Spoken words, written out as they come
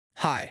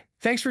Hi,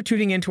 thanks for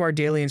tuning in to our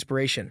daily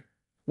inspiration.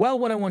 Well,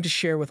 what I want to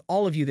share with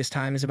all of you this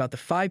time is about the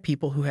 5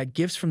 people who had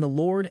gifts from the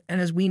Lord, and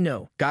as we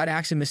know, God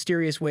acts in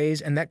mysterious ways,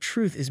 and that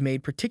truth is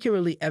made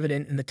particularly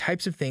evident in the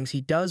types of things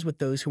he does with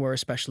those who are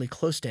especially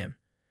close to him.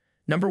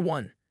 Number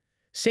 1.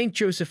 Saint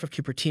Joseph of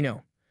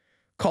Cupertino.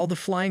 Called the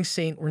Flying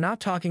Saint, we're not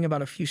talking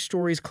about a few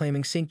stories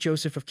claiming Saint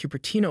Joseph of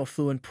Cupertino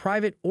flew in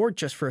private or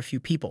just for a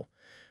few people.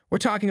 We're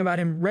talking about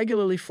him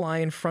regularly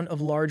flying in front of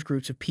large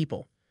groups of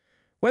people.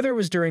 Whether it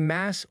was during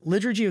Mass,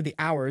 Liturgy of the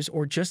Hours,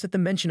 or just at the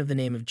mention of the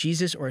name of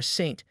Jesus or a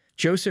saint,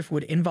 Joseph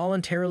would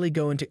involuntarily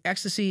go into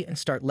ecstasy and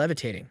start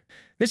levitating.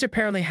 This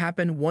apparently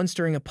happened once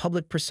during a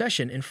public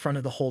procession in front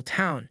of the whole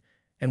town,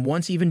 and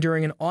once even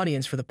during an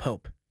audience for the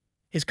Pope.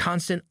 His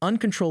constant,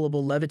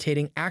 uncontrollable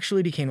levitating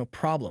actually became a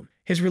problem.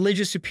 His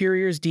religious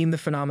superiors deemed the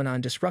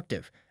phenomenon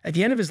disruptive. At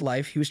the end of his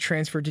life, he was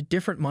transferred to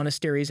different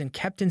monasteries and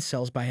kept in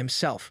cells by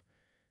himself.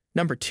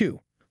 Number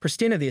 2.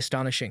 Christina the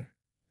Astonishing.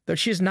 Though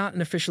she is not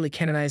an officially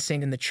canonized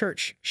saint in the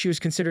Church, she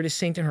was considered a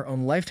saint in her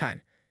own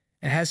lifetime,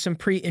 and has some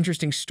pretty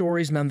interesting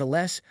stories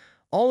nonetheless,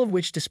 all of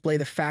which display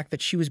the fact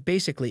that she was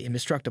basically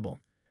indestructible.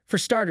 For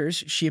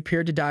starters, she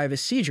appeared to die of a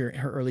seizure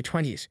in her early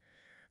 20s.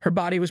 Her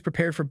body was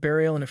prepared for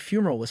burial and a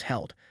funeral was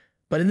held,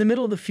 but in the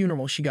middle of the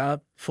funeral she got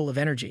up full of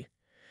energy.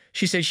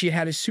 She said she had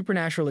had a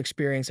supernatural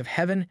experience of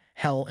heaven,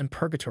 hell, and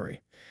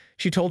purgatory.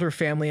 She told her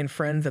family and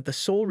friends that the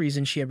sole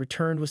reason she had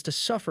returned was to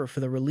suffer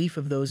for the relief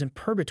of those in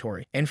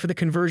purgatory and for the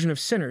conversion of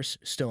sinners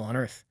still on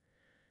earth.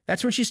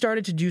 That's when she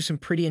started to do some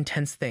pretty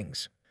intense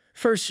things.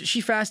 First,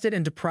 she fasted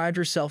and deprived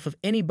herself of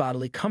any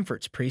bodily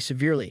comforts pretty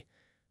severely,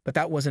 but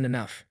that wasn't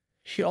enough.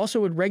 She also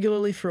would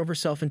regularly throw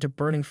herself into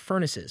burning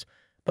furnaces,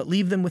 but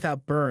leave them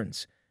without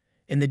burns.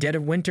 In the dead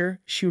of winter,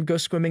 she would go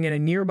swimming in a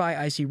nearby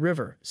icy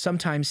river,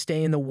 sometimes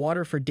stay in the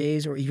water for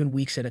days or even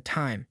weeks at a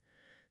time.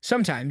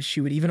 Sometimes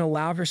she would even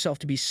allow herself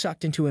to be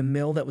sucked into a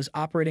mill that was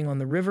operating on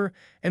the river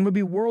and would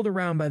be whirled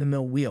around by the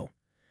mill wheel.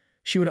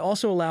 She would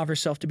also allow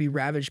herself to be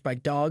ravaged by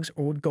dogs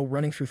or would go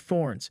running through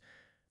thorns.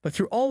 But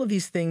through all of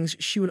these things,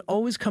 she would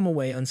always come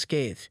away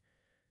unscathed.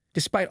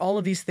 Despite all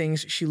of these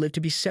things, she lived to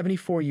be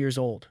 74 years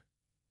old.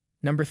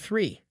 Number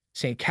 3.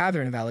 St.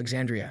 Catherine of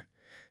Alexandria.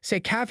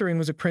 St. Catherine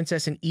was a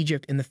princess in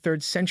Egypt in the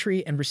 3rd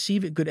century and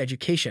received a good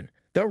education.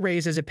 Though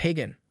raised as a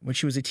pagan, when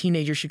she was a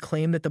teenager she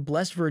claimed that the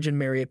Blessed Virgin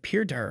Mary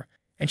appeared to her,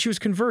 and she was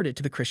converted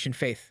to the Christian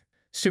faith.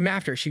 Soon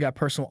after, she got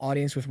personal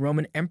audience with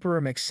Roman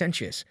Emperor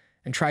Maxentius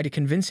and tried to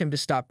convince him to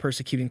stop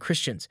persecuting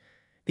Christians.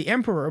 The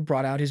emperor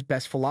brought out his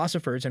best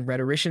philosophers and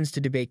rhetoricians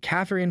to debate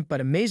Catherine, but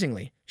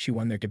amazingly, she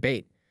won their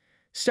debate.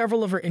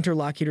 Several of her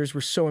interlocutors were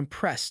so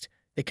impressed,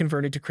 they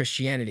converted to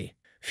Christianity.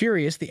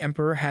 Furious, the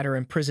emperor had her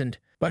imprisoned,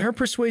 but her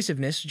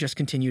persuasiveness just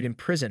continued in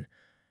prison.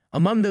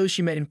 Among those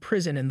she met in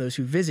prison and those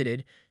who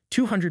visited,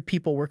 200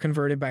 people were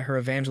converted by her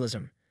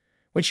evangelism.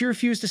 When she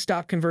refused to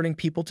stop converting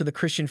people to the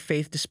Christian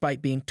faith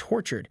despite being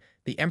tortured,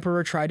 the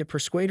emperor tried to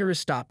persuade her to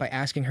stop by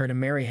asking her to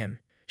marry him.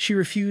 She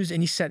refused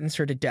and he sentenced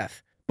her to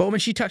death. But when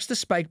she touched the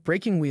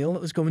spike-breaking wheel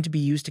that was going to be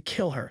used to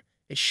kill her,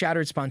 it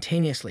shattered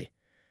spontaneously.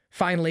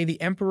 Finally, the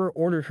emperor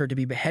ordered her to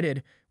be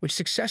beheaded, which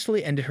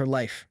successfully ended her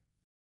life.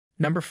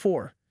 Number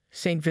 4.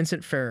 Saint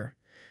Vincent Ferrer.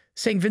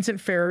 Saint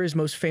Vincent Ferrer is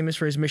most famous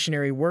for his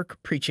missionary work,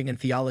 preaching, and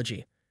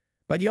theology.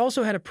 But he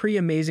also had a pretty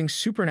amazing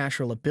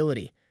supernatural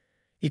ability.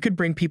 He could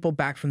bring people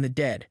back from the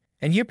dead,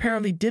 and he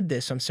apparently did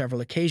this on several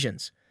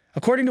occasions.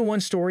 According to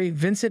one story,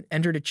 Vincent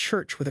entered a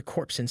church with a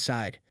corpse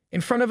inside.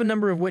 In front of a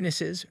number of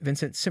witnesses,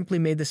 Vincent simply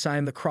made the sign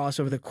of the cross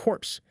over the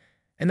corpse,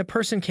 and the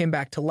person came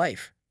back to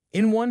life.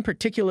 In one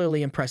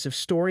particularly impressive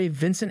story,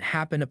 Vincent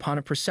happened upon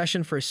a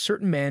procession for a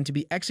certain man to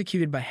be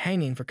executed by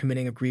hanging for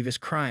committing a grievous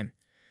crime.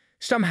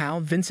 Somehow,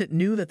 Vincent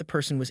knew that the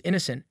person was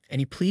innocent, and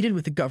he pleaded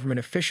with the government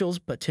officials,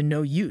 but to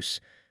no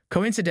use.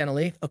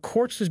 Coincidentally, a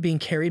corpse was being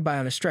carried by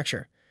on a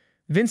stretcher.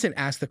 Vincent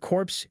asked the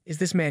corpse, "Is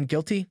this man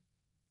guilty?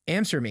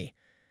 Answer me."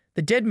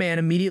 The dead man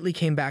immediately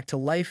came back to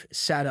life,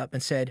 sat up,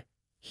 and said,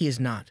 "He is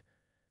not."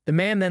 The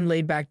man then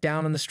laid back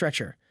down on the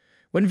stretcher.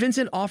 When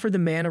Vincent offered the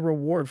man a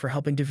reward for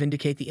helping to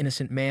vindicate the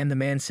innocent man, the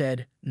man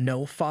said,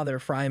 "No, Father,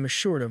 for I am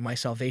assured of my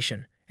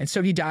salvation." And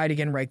so he died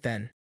again right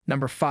then.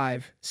 Number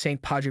 5.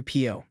 Saint Padre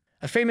Pio.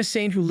 A famous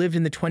saint who lived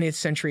in the 20th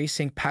century,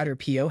 Saint Padre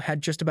Pio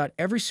had just about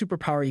every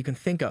superpower you can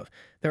think of.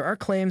 There are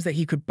claims that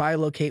he could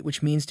bilocate,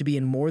 which means to be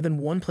in more than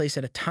one place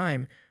at a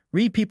time,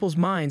 read people's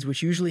minds,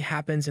 which usually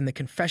happens in the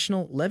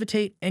confessional,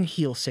 levitate, and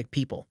heal sick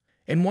people.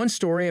 In one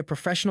story, a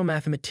professional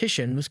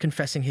mathematician was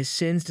confessing his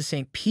sins to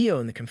Saint Pio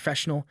in the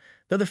confessional,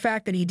 though the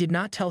fact that he did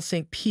not tell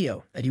Saint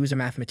Pio that he was a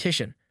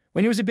mathematician.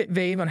 When he was a bit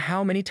vague on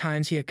how many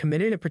times he had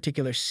committed a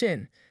particular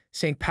sin,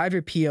 Saint Padre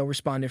Pio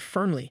responded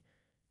firmly,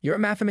 "You're a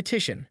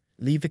mathematician.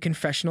 Leave the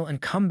confessional and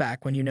come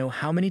back when you know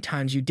how many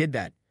times you did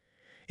that."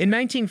 In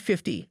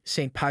 1950,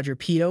 St. Padre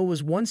Pio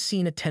was once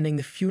seen attending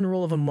the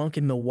funeral of a monk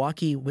in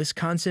Milwaukee,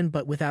 Wisconsin,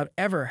 but without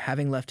ever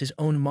having left his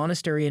own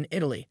monastery in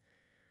Italy.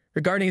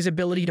 Regarding his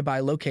ability to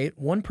bilocate,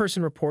 one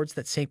person reports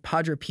that St.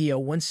 Padre Pio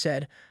once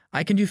said,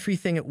 "I can do 3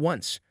 things at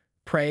once: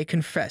 pray,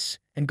 confess,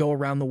 and go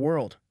around the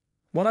world."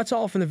 Well, that's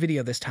all from the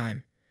video this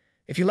time.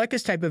 If you like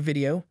this type of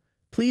video,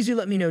 Please do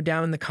let me know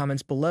down in the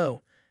comments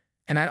below,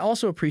 and I'd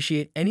also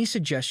appreciate any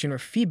suggestion or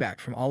feedback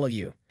from all of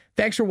you.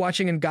 Thanks for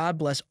watching, and God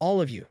bless all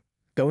of you.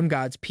 Go in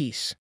God's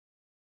peace.